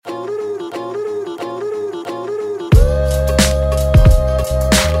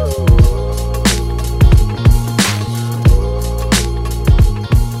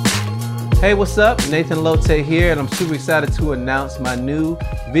Hey, what's up? Nathan Lote here, and I'm super excited to announce my new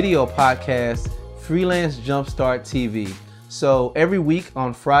video podcast, Freelance Jumpstart TV. So every week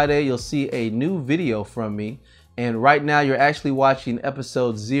on Friday, you'll see a new video from me. And right now, you're actually watching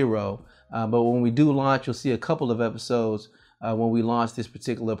episode 0. But when we do launch, you'll see a couple of episodes when we launch this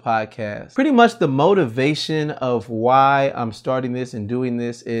particular podcast. Pretty much the motivation of why I'm starting this and doing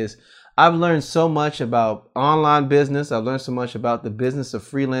this is I've learned so much about online business. I've learned so much about the business of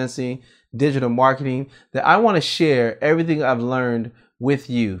freelancing, digital marketing, that I want to share everything I've learned with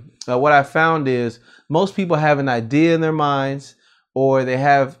you. What I found is most people have an idea in their minds, or they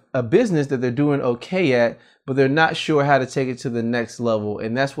have a business that they're doing okay at, but they're not sure how to take it to the next level.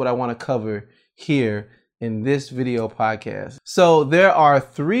 And that's what I want to cover here in this video podcast. So there are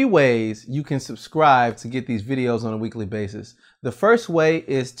 3 ways you can subscribe to get these videos on a weekly basis. The first way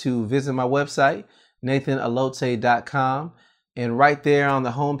is to visit my website, nathanalote.com. And right there on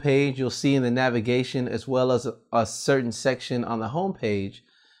the home page, you'll see in the navigation, as well as a certain section on the home page,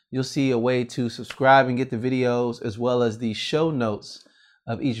 you'll see a way to subscribe and get the videos, as well as the show notes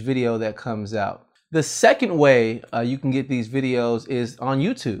of each video that comes out. The second way you can get these videos is on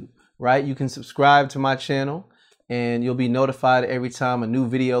YouTube, right? You can subscribe to my channel and you'll be notified every time a new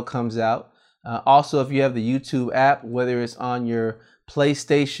video comes out. Also, if you have the YouTube app, whether it's on your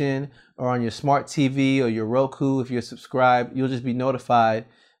PlayStation or on your smart TV or your Roku, if you're subscribed, you'll just be notified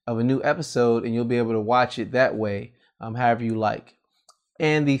of a new episode and you'll be able to watch it that way, however you like.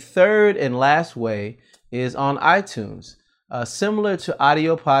 And the third and last way is on iTunes. Similar to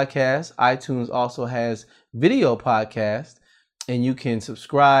audio podcasts, iTunes also has video podcasts, and you can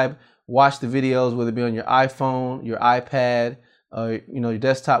subscribe, watch the videos, whether it be on your iPhone, your iPad, your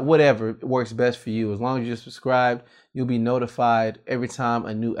desktop, whatever works best for you. As long as you're subscribed, you'll be notified every time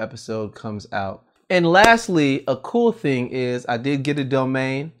a new episode comes out. And lastly, a cool thing is I did get a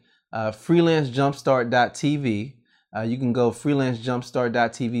domain, freelancejumpstart.tv. You can go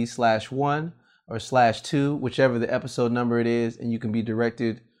freelancejumpstart.tv/1 or /2, whichever the episode number it is, and you can be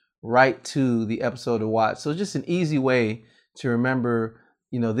directed right to the episode to watch. So just an easy way to remember,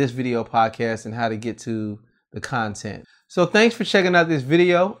 this video podcast and how to get to the content. So thanks for checking out this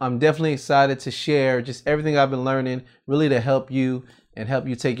video. I'm definitely excited to share just everything I've been learning, really to help you and help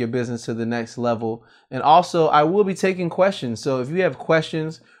you take your business to the next level. And also, I will be taking questions. So if you have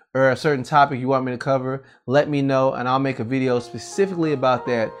questions or a certain topic you want me to cover, let me know and I'll make a video specifically about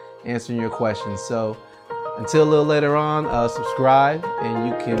that, answering your questions. So until a little later on, subscribe and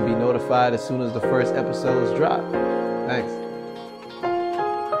you can be notified as soon as the first episodes drop. Thanks.